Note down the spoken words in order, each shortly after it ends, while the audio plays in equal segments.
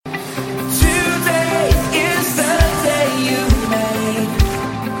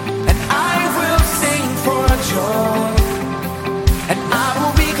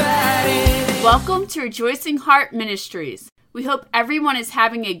Welcome to Rejoicing Heart Ministries. We hope everyone is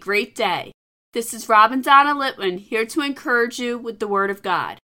having a great day. This is Rob and Donna Litwin here to encourage you with the Word of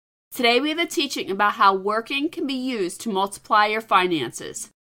God. Today we have a teaching about how working can be used to multiply your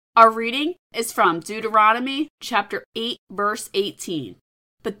finances. Our reading is from Deuteronomy chapter 8, verse 18.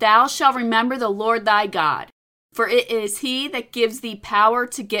 But thou shalt remember the Lord thy God, for it is he that gives thee power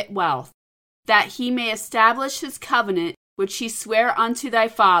to get wealth, that he may establish his covenant which he sware unto thy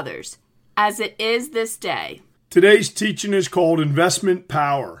fathers, as it is this day. Today's teaching is called Investment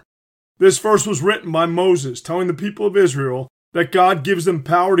Power. This verse was written by Moses, telling the people of Israel that God gives them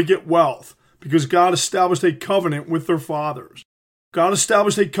power to get wealth because God established a covenant with their fathers. God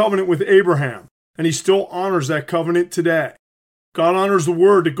established a covenant with Abraham, and he still honors that covenant today. God honors the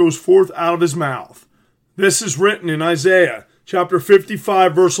word that goes forth out of his mouth. This is written in Isaiah chapter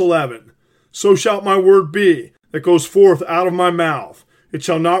 55, verse 11. So shall my word be that goes forth out of my mouth. It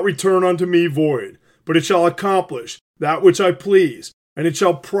shall not return unto me void, but it shall accomplish that which I please, and it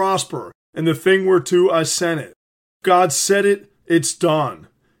shall prosper in the thing whereto I sent it. God said it, it's done.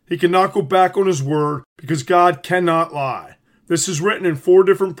 He cannot go back on his word because God cannot lie. This is written in 4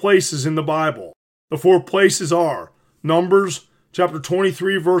 different places in the Bible. The 4 places are Numbers chapter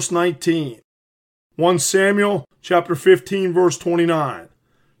 23, verse 19, 1 Samuel chapter 15, verse 29,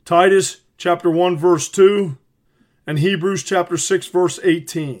 Titus chapter 1, verse 2, and Hebrews chapter 6, verse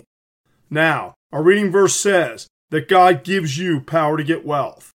 18. Now, our reading verse says that God gives you power to get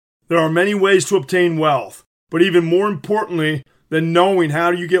wealth. There are many ways to obtain wealth, but even more importantly than knowing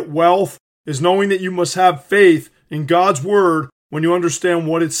how you get wealth is knowing that you must have faith in God's word when you understand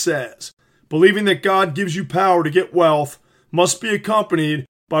what it says. Believing that God gives you power to get wealth must be accompanied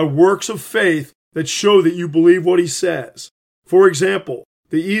by works of faith that show that you believe what he says. For example,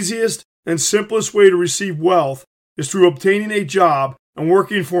 the easiest and simplest way to receive wealth is through obtaining a job and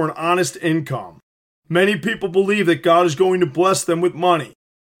working for an honest income. Many people believe that God is going to bless them with money,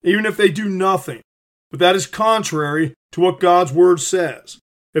 even if they do nothing. But that is contrary to what God's word says.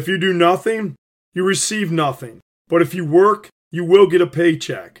 If you do nothing, you receive nothing. But if you work, you will get a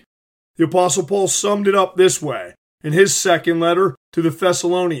paycheck. The Apostle Paul summed it up this way in his second letter to the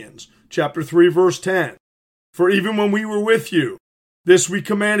Thessalonians, chapter 3, verse 10. For even when we were with you, this we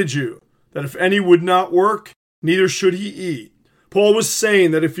commanded you, that if any would not work, neither should he eat. Paul was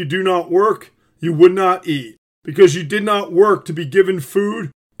saying that if you do not work, you would not eat, because you did not work to be given food,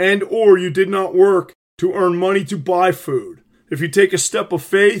 and or you did not work to earn money to buy food. If you take a step of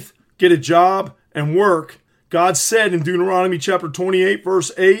faith, get a job, and work, God said in Deuteronomy chapter 28,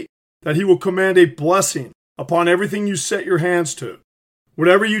 verse 8, that he will command a blessing upon everything you set your hands to.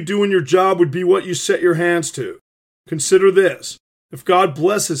 Whatever you do in your job would be what you set your hands to. Consider this. If God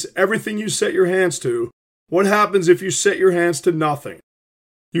blesses everything you set your hands to, what happens if you set your hands to nothing?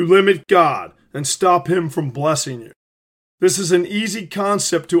 You limit God and stop him from blessing you. This is an easy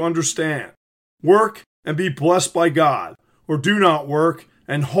concept to understand. Work and be blessed by God, or do not work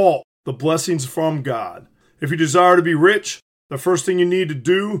and halt the blessings from God. If you desire to be rich, the first thing you need to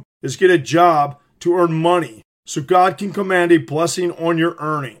do is get a job to earn money so God can command a blessing on your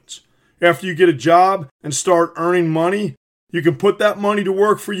earnings. After you get a job and start earning money, you can put that money to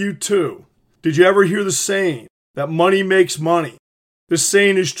work for you too. Did you ever hear the saying that money makes money? This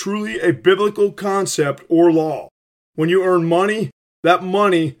saying is truly a biblical concept or law. When you earn money, that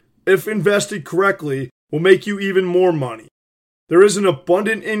money, if invested correctly, will make you even more money. There is an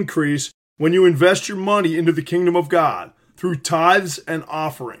abundant increase when you invest your money into the kingdom of God through tithes and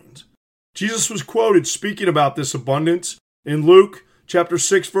offerings. Jesus was quoted speaking about this abundance in Luke chapter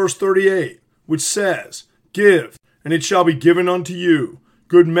 6, verse 38, which says, Give, and it shall be given unto you.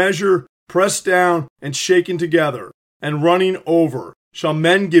 Good measure, pressed down and shaken together, and running over, shall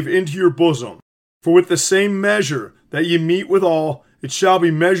men give into your bosom. For with the same measure that ye meet withal, it shall be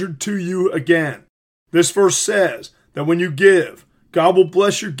measured to you again. This verse says that when you give, God will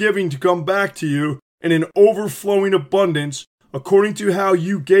bless your giving to come back to you in an overflowing abundance according to how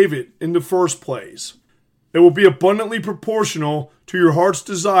you gave it in the first place. It will be abundantly proportional to your heart's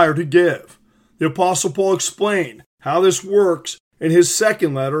desire to give. The Apostle Paul explained how this works in his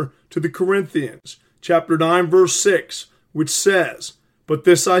second letter to the Corinthians, chapter 9, verse 6, which says, But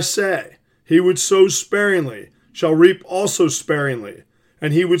this I say, he which sows sparingly shall reap also sparingly,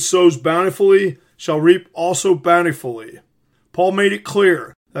 and he which sows bountifully shall reap also bountifully. Paul made it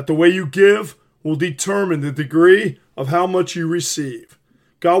clear that the way you give will determine the degree of how much you receive.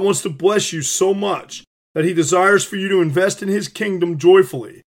 God wants to bless you so much that he desires for you to invest in his kingdom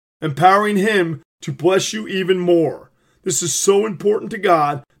joyfully, empowering him to bless you even more. This is so important to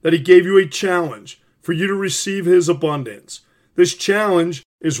God that he gave you a challenge for you to receive his abundance. This challenge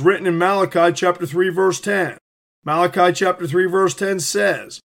is written in Malachi chapter 3 verse 10. Malachi chapter 3 verse 10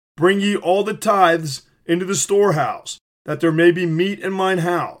 says, "Bring ye all the tithes into the storehouse, that there may be meat in mine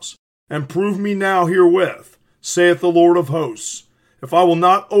house, and prove me now herewith, saith the Lord of hosts, if I will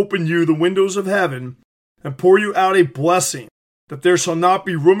not open you the windows of heaven, and pour you out a blessing, that there shall not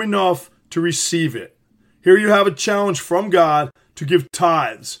be room enough to receive it." Here you have a challenge from God to give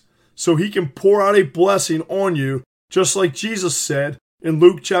tithes, so he can pour out a blessing on you, just like Jesus said in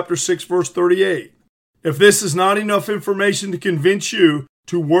Luke chapter 6 verse 38. If this is not enough information to convince you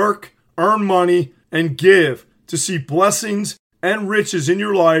to work, earn money, and give to see blessings and riches in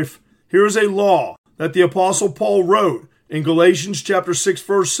your life, here is a law that the Apostle Paul wrote in Galatians chapter 6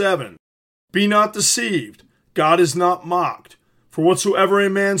 verse 7. "Be not deceived, God is not mocked. For whatsoever a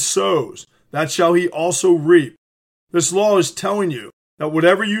man sows, that shall he also reap." This law is telling you that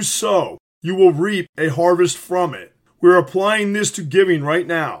whatever you sow, you will reap a harvest from it. We're applying this to giving right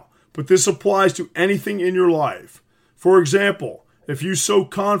now, but this applies to anything in your life. For example, if you sow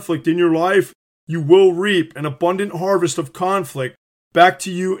conflict in your life, you will reap an abundant harvest of conflict back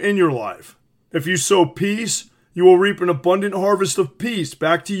to you in your life. If you sow peace, you will reap an abundant harvest of peace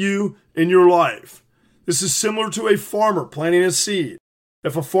back to you in your life. This is similar to a farmer planting a seed.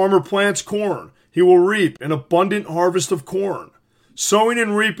 If a farmer plants corn, he will reap an abundant harvest of corn. Sowing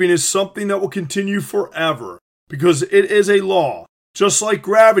and reaping is something that will continue forever because it is a law, just like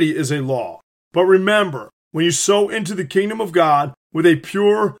gravity is a law. But remember, when you sow into the kingdom of God with a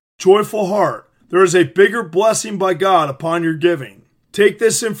pure, joyful heart, there is a bigger blessing by God upon your giving. Take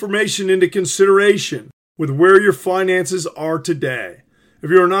this information into consideration with where your finances are today.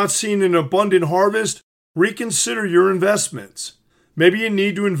 If you are not seeing an abundant harvest, reconsider your investments. Maybe you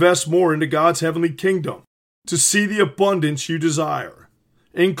need to invest more into God's heavenly kingdom to see the abundance you desire.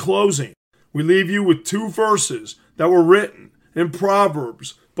 In closing, we leave you with two verses that were written in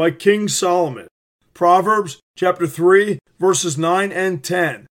Proverbs by King Solomon. Proverbs chapter 3 verses 9 and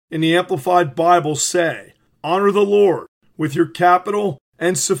 10 in the Amplified Bible say, "Honor the Lord with your capital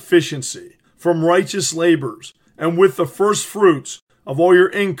and sufficiency from righteous labors, and with the first fruits of all your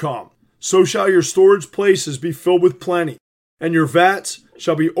income. So shall your storage places be filled with plenty, and your vats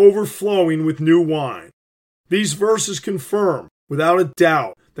shall be overflowing with new wine." These verses confirm, without a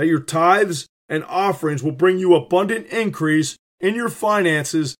doubt, that your tithes and offerings will bring you abundant increase in your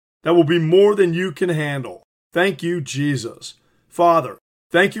finances that will be more than you can handle. Thank you, Jesus. Father,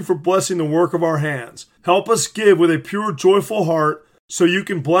 thank you for blessing the work of our hands. Help us give with a pure, joyful heart so you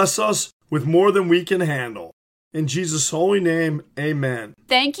can bless us with more than we can handle. In Jesus' holy name, amen.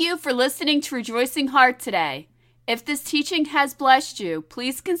 Thank you for listening to Rejoicing Heart today. If this teaching has blessed you,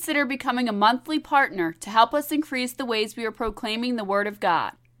 please consider becoming a monthly partner to help us increase the ways we are proclaiming the Word of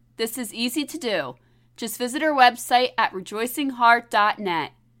God. This is easy to do. Just visit our website at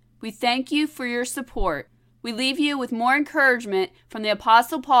rejoicingheart.net. We thank you for your support. We leave you with more encouragement from the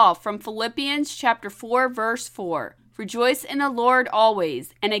Apostle Paul from Philippians chapter 4, verse 4. "Rejoice in the Lord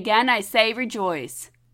always, and again I say rejoice."